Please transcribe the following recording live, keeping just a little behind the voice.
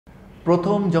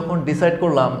প্রথম যখন ডিসাইড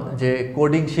করলাম যে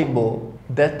কোডিং শিখবো,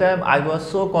 that time I was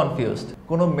so confused.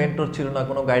 কোনো মেন্টর ছিল না,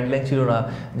 কোনো গাইডলাইন ছিল না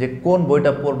যে কোন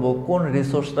বইটা পড়বো, কোন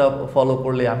রিসোর্সটা ফলো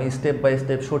করলে আমি স্টেপ বাই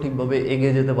স্টেপ সঠিকভাবে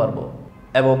এগিয়ে যেতে পারবো,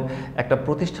 এবং একটা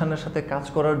প্রতিষ্ঠানের সাথে কাজ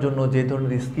করার জন্য যে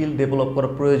ধরনের স্কিল ডেভেলপ করা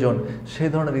প্রয়োজন সেই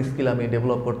ধরনের স্কিল আমি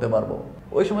ডেভেলপ করতে পারবো।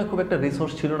 ওই সময় খুব একটা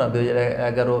রিসোর্স ছিল না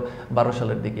 2011-12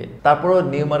 সালের দিকে। তারপরও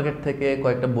নিউ মার্কেট থেকে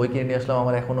কয়েকটা বই কিনে নিয়ে আসলাম।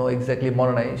 আমার এখনও এক্স্যাক্টলি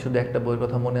মনে নাই, শুধু একটা বইয়ের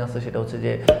কথা মনে আছে, সেটা হচ্ছে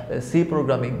যে সি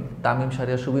প্রোগ্রামিং, তামিম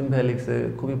সারিয়া সুবিন ভাই লিখছে,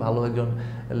 খুবই ভালো একজন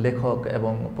লেখক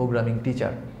এবং প্রোগ্রামিং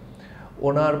টিচার।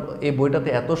 ওনার এই বইটাতে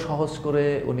এত সহজ করে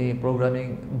উনি প্রোগ্রামিং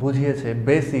বুঝিয়েছে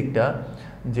বেসিকটা,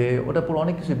 যে ওটা পুরো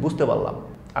অনেক কিছুই বুঝতে পারলাম।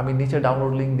 আমি নিচে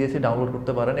ডাউনলোড লিঙ্ক দিয়েছি, ডাউনলোড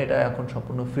করতে পারেন, এটা এখন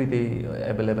সম্পূর্ণ ফ্রিতেই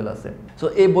অ্যাভেলেবেল আছে। সো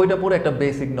এই বইটা পড়ে একটা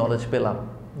বেসিক নলেজ পেলাম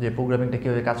যে প্রোগ্রামিংটা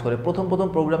কীভাবে কাজ করে। প্রথম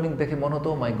প্রোগ্রামিং দেখে মনে হতো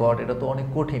মাই গড, এটা তো অনেক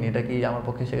কঠিন, এটা কি আমার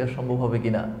পক্ষে শেখা সম্ভব হবে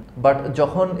কিনা। বাট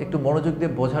যখন একটু মনোযোগ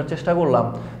দিয়ে বোঝার চেষ্টা করলাম,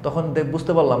 তখন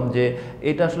বুঝতে পারলাম যে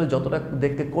এটা আসলে যতটা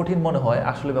দেখতে কঠিন মনে হয়,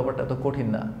 আসলে ব্যাপারটা এত কঠিন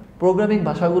না। প্রোগ্রামিং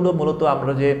ভাষাগুলো মূলত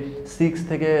আমরা যে 6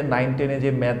 থেকে 9-10-এ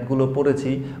যে ম্যাথগুলো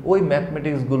পড়েছি, ওই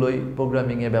ম্যাথমেটিক্সগুলোই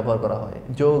প্রোগ্রামিংয়ে ব্যবহার করা হয়।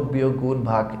 যোগ, বিয়োগ, গুণ,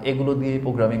 ভাগ এগুলো দিয়েই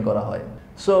প্রোগ্রামিং করা হয়।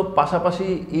 সো পাশাপাশি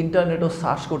ইন্টারনেটও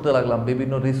সার্চ করতে লাগলাম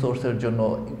বিভিন্ন রিসোর্সের জন্য।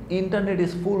 Internet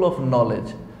is full of knowledge,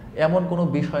 এমন কোনো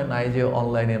বিষয় নাই যে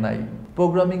অনলাইনে নাই।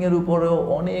 প্রোগ্রামিংয়ের উপরেও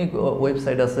অনেক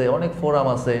ওয়েবসাইট আছে, অনেক ফোরাম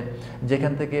আছে,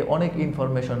 যেখান থেকে অনেক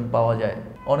ইনফরমেশন পাওয়া যায়,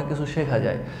 অনেক কিছু শেখা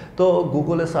যায়। তো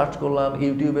গুগলে সার্চ করলাম,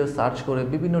 ইউটিউবে সার্চ করে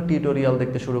বিভিন্ন টিউটোরিয়াল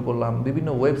দেখতে শুরু করলাম, বিভিন্ন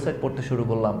ওয়েবসাইট পড়তে শুরু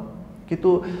করলাম। কিন্তু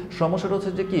সমস্যাটা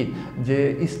হচ্ছে যে কি, যে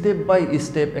স্টেপ বাই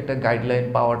স্টেপ একটা গাইডলাইন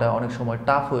পাওয়াটা অনেক সময়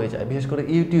টাফ হয়ে যায়, বিশেষ করে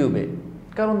ইউটিউবে।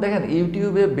 কারণ দেখেন,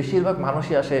 ইউটিউবে বেশিরভাগ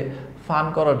মানুষই আসে ফান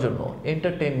করার জন্য,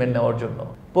 এন্টারটেইনমেন্ট নেওয়ার জন্য।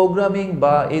 প্রোগ্রামিং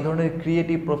বা এই ধরনের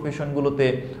ক্রিয়েটিভ প্রফেশনগুলোতে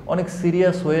অনেক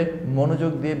সিরিয়াস হয়ে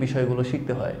মনোযোগ দিয়ে বিষয়গুলো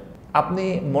শিখতে হয়। আপনি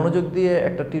মনোযোগ দিয়ে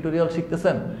একটা টিউটোরিয়াল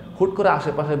শিখতেছেন, হুট করে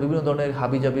আশেপাশে বিভিন্ন ধরনের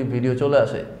হাবিজাবি ভিডিও চলে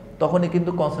আসে, তখনই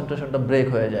কিন্তু কনসেন্ট্রেশনটা ব্রেক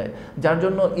হয়ে যায়। যার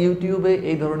জন্য ইউটিউবে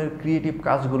এই ধরনের ক্রিয়েটিভ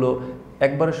কাজগুলো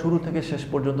একবারে শুরু থেকে শেষ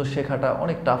পর্যন্ত শেখাটা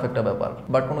অনেক টাফ একটা ব্যাপার।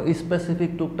 বাট কোনো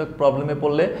স্পেসিফিক টুকটাক প্রবলেমে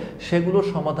পড়লে সেগুলোর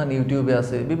সমাধান ইউটিউবে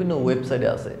আছে, বিভিন্ন ওয়েবসাইটে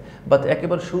আছে। বাট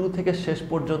একেবারে শুরু থেকে শেষ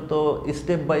পর্যন্ত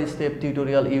স্টেপ বাই স্টেপ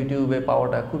টিউটোরিয়াল ইউটিউবে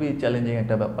পাওয়াটা খুবই চ্যালেঞ্জিং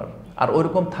একটা ব্যাপার। আর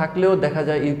ওইরকম থাকলেও দেখা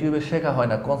যায় ইউটিউবে শেখা হয়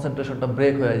না, কনসেন্ট্রেশনটা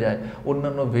ব্রেক হয়ে যায়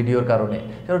অন্যান্য ভিডিওর কারণে।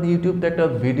 কারণ ইউটিউবটা একটা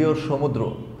ভিডিওর সমুদ্র।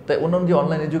 তাই অন্যান্য যে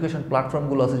অনলাইন এডুকেশন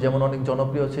প্ল্যাটফর্মগুলো আছে, যেমন অনেক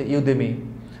জনপ্রিয় হচ্ছে ইউডেমি,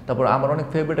 তারপর আমার অনেক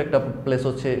ফেভারিট একটা প্লেস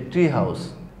হচ্ছে ট্রি হাউস।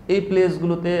 এই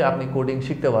প্লেসগুলোতে আপনি কোডিং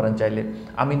শিখতে পারেন চাইলে।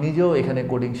 আমি নিজেও এখানে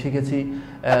কোডিং শিখেছি,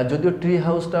 যদিও ট্রি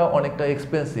হাউসটা অনেকটা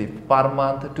এক্সপেন্সিভ, পার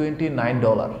মান্থ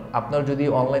 $29। আপনার যদি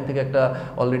অনলাইন থেকে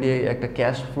অলরেডি একটা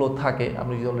ক্যাশ ফ্লো থাকে,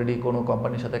 আপনি যদি অলরেডি কোনো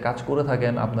কোম্পানির সাথে কাজ করে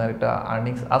থাকেন, আপনার একটা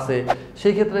আর্নিংস আছে,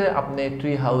 সেই ক্ষেত্রে আপনি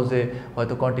ট্রি হাউসে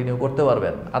হয়তো কন্টিনিউ করতে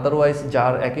পারবেন। আদারওয়াইজ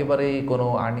যার একেবারেই কোনো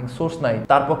আর্নিং সোর্স নাই,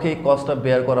 তার পক্ষে এই কস্টটা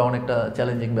বেয়ার করা অনেকটা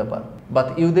চ্যালেঞ্জিং ব্যাপার। বাট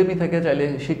ইউডেমি থেকে চাইলে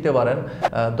শিখতে পারেন,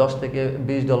 $10 থেকে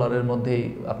 $20 মধ্যেই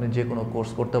আপনি যে কোনো কোর্স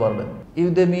করতে পারবেন।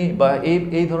 ইউডেমি বা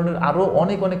এই ধরনের আরও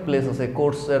অনেক প্লেস আছে,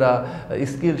 কোর্সেরা,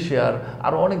 স্কিল শেয়ার,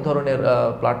 আরও অনেক ধরনের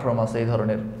প্ল্যাটফর্ম আছে এই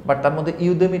ধরনের। বাট তার মধ্যে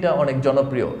ইউডেমিটা অনেক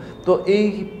জনপ্রিয়। তো এই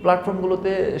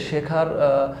প্ল্যাটফর্মগুলোতে শেখার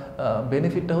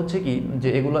বেনিফিটটা হচ্ছে কি, যে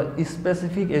এগুলো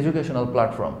স্পেসিফিক এডুকেশনাল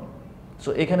প্ল্যাটফর্ম।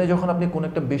 সো এখানে যখন আপনি কোনো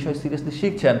একটা বিষয় সিরিয়াসলি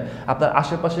শিখছেন, আপনার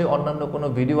আশেপাশে অন্যান্য কোনো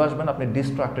ভিডিও আসবেন, আপনি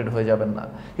ডিস্ট্রাক্টেড হয়ে যাবেন না।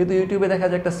 কিন্তু ইউটিউবে দেখা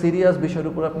যায় একটা সিরিয়াস বিষয়ের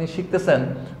উপর আপনি শিখতেছেন,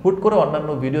 হুট করে অন্যান্য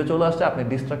ভিডিও চলে আসছে, আপনি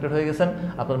ডিস্ট্রাক্টেড হয়ে গেছেন,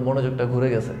 আপনার মনোযোগটা ঘুরে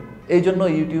গেছে। এই জন্য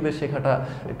ইউটিউবে শেখাটা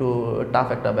একটু টাফ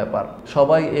একটা ব্যাপার,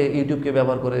 সবাই ইউটিউবকে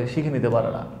ব্যবহার করে শিখে নিতে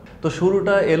পারে না। তো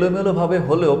শুরুটা এলোমেলোভাবে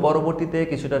হলেও পরবর্তীতে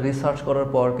কিছুটা রিসার্চ করার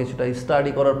পর, কিছুটা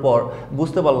স্টাডি করার পর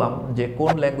বুঝতে পারলাম যে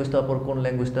কোন ল্যাঙ্গুয়েজটার পর কোন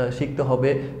ল্যাঙ্গুয়েজটা শিখতে হবে,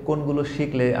 কোনগুলো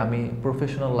শিখলে আমি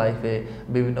প্রফেশনাল লাইফে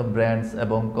বিভিন্ন ব্র্যান্ডস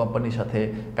এবং কোম্পানির সাথে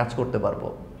কাজ করতে পারবো।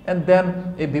 অ্যান্ড দেন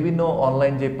এই বিভিন্ন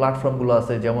অনলাইন যে প্ল্যাটফর্মগুলো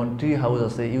আছে, যেমন ট্রি হাউস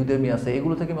আছে, ইউডেমি আছে,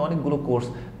 এগুলো থেকে আমি অনেকগুলো কোর্স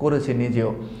করেছি নিজেও,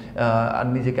 আর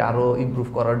নিজেকে আরও ইমপ্রুভ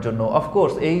করার জন্য।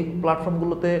 অফকোর্স এই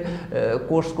প্ল্যাটফর্মগুলোতে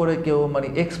কোর্স করে কেউ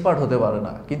এক্সপার্ট হতে পারে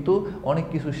না, কিন্তু অনেক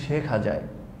কিছু শেখা যায়।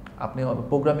 আপনি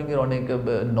প্রোগ্রামিংয়ের অনেক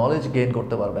নলেজ গেইন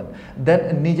করতে পারবেন। দেন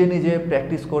নিজে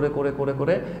প্র্যাকটিস করে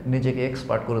নিজেকে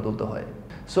এক্সপার্ট করে তুলতে হয়।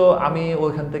 সো আমি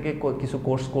ওইখান থেকে কিছু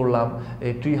কোর্স করলাম।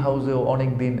 এই ট্রি হাউসেও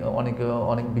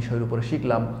অনেক বিষয়ের উপরে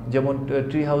শিখলাম, যেমন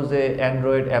ট্রি হাউসে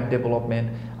Android app development,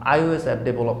 iOS app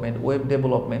development, web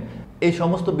development, এই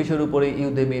সমস্ত বিষয়ের উপরে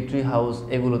ইউডেমি, ট্রি হাউস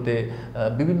এগুলোতে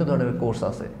বিভিন্ন ধরনের কোর্স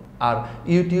আছে। আর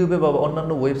ইউটিউবে বা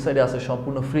অন্যান্য ওয়েবসাইটে আছে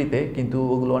সম্পূর্ণ ফ্রিতে, কিন্তু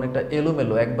ওগুলো অনেকটা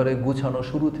এলোমেলো, একবারে গুছানো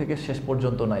শুরু থেকে শেষ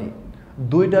পর্যন্ত নাই।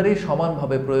 দুইটারই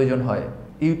সমানভাবে প্রয়োজন হয়।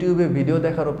 ইউটিউবে ভিডিও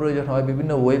দেখারও প্রয়োজন হয়,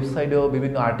 বিভিন্ন ওয়েবসাইটেও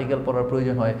বিভিন্ন আর্টিকেল পড়ার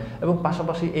প্রয়োজন হয়, এবং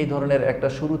পাশাপাশি এই ধরনের একটা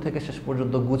শুরু থেকে শেষ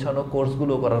পর্যন্ত গুছানো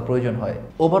কোর্সগুলো করার প্রয়োজন হয়।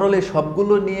 ওভারঅল এই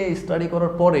সবগুলো নিয়ে স্টাডি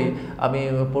করার পরেই আমি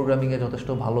প্রোগ্রামিংয়ে যথেষ্ট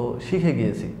ভালো শিখে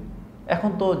গিয়েছি।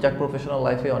 এখন তো যাক প্রফেশনাল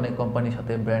লাইফে অনেক কোম্পানির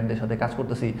সাথে ব্র্যান্ডের সাথে কাজ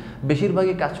করতেছি,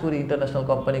 বেশিরভাগই কাজ করি ইন্টারন্যাশনাল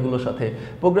কোম্পানিগুলোর সাথে।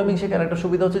 প্রোগ্রামিং শেখার একটা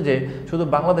সুবিধা হচ্ছে যে শুধু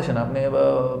বাংলাদেশে না, আপনি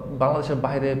বাংলাদেশের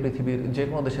বাইরে পৃথিবীর যে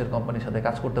কোনো দেশের কোম্পানির সাথে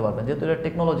কাজ করতে পারবেন, যেহেতু এটা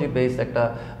টেকনোলজি বেসড একটা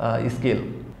স্কিল।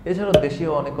 এছাড়াও দেশীয়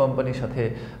অনেক কোম্পানির সাথে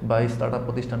বা স্টার্ট আপ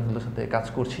প্রতিষ্ঠানগুলোর সাথে কাজ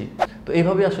করছি। তো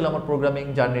এইভাবেই আসলে আমার প্রোগ্রামিং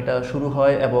জার্নিটা শুরু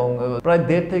হয়, এবং প্রায়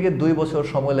 1.5 থেকে 2 বছর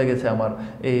সময় লেগেছে আমার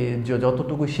এই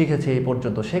যতটুকু শিখেছি এই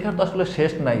পর্যন্ত। শেখার তো আসলে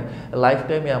শেষ নাই, লাইফ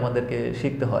টাইমে আমাদেরকে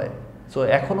শিখতে হয়। সো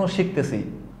এখনও শিখতেছি,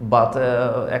 বাট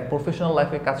এক প্রফেশনাল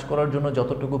লাইফে কাজ করার জন্য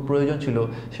যতটুকু প্রয়োজন ছিল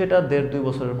সেটা 1.5-2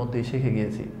 বছরের মধ্যেই শিখে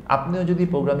গিয়েছি। আপনিও যদি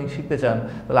প্রোগ্রামিং শিখতে চান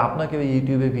তাহলে আপনাকে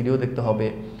ইউটিউবে ভিডিও দেখতে হবে,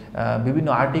 বিভিন্ন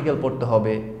আর্টিকেল পড়তে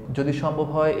হবে, যদি সম্ভব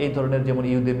হয় এই ধরনের যেমন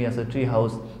ইউডেমি আছে, ট্রি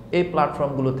হাউস, এই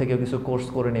প্ল্যাটফর্মগুলো থেকেও কিছু কোর্স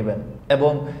করে নেবেন,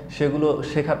 এবং সেগুলো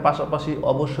শেখার পাশাপাশি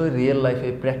অবশ্যই রিয়েল লাইফে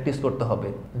প্র্যাকটিস করতে হবে।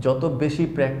 যত বেশি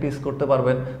প্র্যাকটিস করতে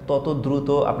পারবেন তত দ্রুত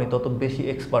আপনি তত বেশি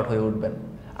এক্সপার্ট হয়ে উঠবেন।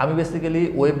 আমি বেসিক্যালি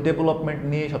ওয়েব ডেভেলপমেন্ট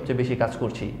নিয়ে সবচেয়ে বেশি কাজ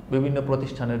করছি, বিভিন্ন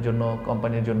প্রতিষ্ঠানের জন্য,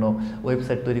 কোম্পানির জন্য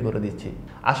ওয়েবসাইট তৈরি করে দিচ্ছি।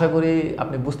 আশা করি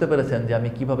আপনি বুঝতে পেরেছেন যে আমি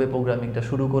কিভাবে প্রোগ্রামিংটা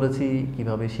শুরু করেছি,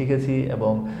 কিভাবে শিখেছি,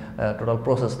 এবং টোটাল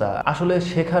প্রসেসটা। আসলে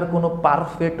শেখার কোনো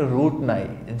পারফেক্ট রুট নাই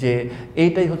যে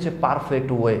এইটাই হচ্ছে পারফেক্ট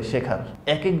ওয়ে শেখার।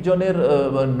 এক একজনের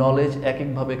নলেজ এক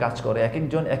একভাবে কাজ করে, এক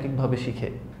একজন এক একভাবে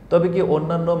শিখে। তবে কি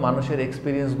অন্যান্য মানুষের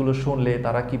এক্সপিরিয়েন্সগুলো শুনলে,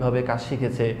 তারা কিভাবে কাজ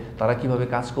শিখেছে, তারা কিভাবে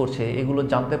কাজ করছে, এগুলো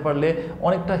জানতে পারলে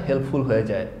অনেকটা হেল্পফুল হয়ে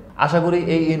যায়। আশা করি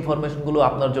এই ইনফরমেশনগুলো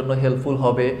আপনার জন্য হেল্পফুল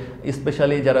হবে,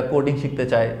 স্পেশালি যারা কোডিং শিখতে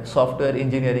চায়, সফটওয়্যার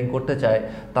ইঞ্জিনিয়ারিং করতে চায়,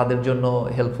 তাদের জন্য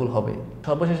হেল্পফুল হবে।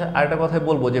 সর্বশেষে আরেকটা কথাই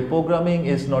বলবো যে programming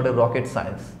is not a rocket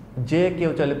science. যে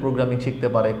কেউ চাইলে প্রোগ্রামিং শিখতে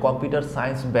পারে, কম্পিউটার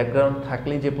সায়েন্স ব্যাকগ্রাউন্ড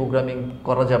থাকলেই যে প্রোগ্রামিং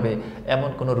করা যাবে এমন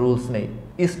কোনো রুলস নেই।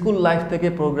 স্কুল লাইফ থেকে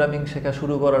প্রোগ্রামিং শেখা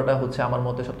শুরু করাটা হচ্ছে আমার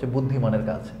মতে সবচেয়ে বুদ্ধিমানের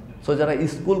কাজ। সো যারা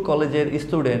স্কুল কলেজের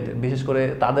স্টুডেন্ট, বিশেষ করে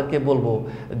তাদেরকে বলবো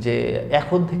যে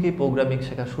এখন থেকেই প্রোগ্রামিং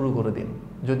শেখা শুরু করে দিন,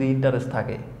 যদি ইন্টারেস্ট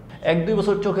থাকে। 1-2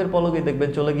 বছর চোখের পলকে দেখবেন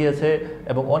চলে গিয়েছে,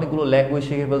 এবং অনেকগুলো ল্যাঙ্গুয়েজ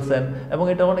শিখে ফেলছেন, এবং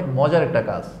এটা অনেক মজার একটা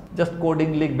কাজ। জাস্ট কোডিং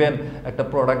লিখবেন, একটা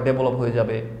প্রোডাক্ট ডেভেলপ হয়ে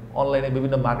যাবে, অনলাইনে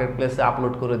বিভিন্ন মার্কেট প্লেসে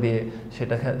আপলোড করে দিয়ে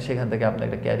সেখান থেকে আপনি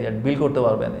একটা ক্যারিয়ার বিল্ড করতে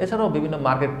পারবেন। এছাড়াও বিভিন্ন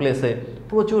মার্কেট প্লেসে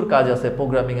প্রচুর কাজ আছে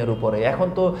প্রোগ্রামিংয়ের উপরে। এখন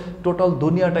তো টোটাল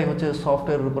দুনিয়াটাই হচ্ছে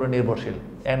সফটওয়্যারের উপরে নির্ভরশীল।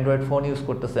 অ্যান্ড্রয়েড ফোন ইউজ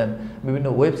করতেছেন, বিভিন্ন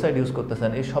ওয়েবসাইট ইউজ করতেছেন,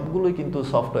 এই সবগুলোই কিন্তু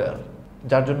সফটওয়্যার।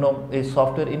 যার জন্য এই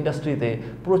সফটওয়্যার ইন্ডাস্ট্রিতে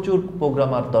প্রচুর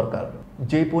প্রোগ্রামার দরকার।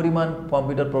 যে পরিমাণ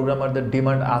কম্পিউটার প্রোগ্রামারদের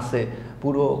ডিমান্ড আছে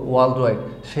পুরো ওয়ার্ল্ড ওয়াইড,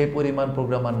 সেই পরিমাণ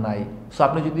প্রোগ্রামার নাই। সো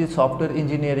আপনি যদি সফটওয়্যার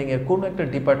ইঞ্জিনিয়ারিংয়ের কোনো একটা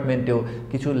ডিপার্টমেন্টেও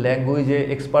কিছু ল্যাঙ্গুয়েজে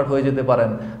এক্সপার্ট হয়ে যেতে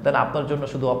পারেন, দেন আপনার জন্য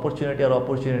শুধু অপরচুনিটি আর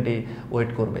অপরচুনিটি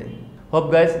ওয়েট করবে। Hope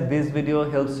guys this video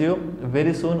helps you.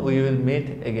 Very soon we will meet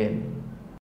again.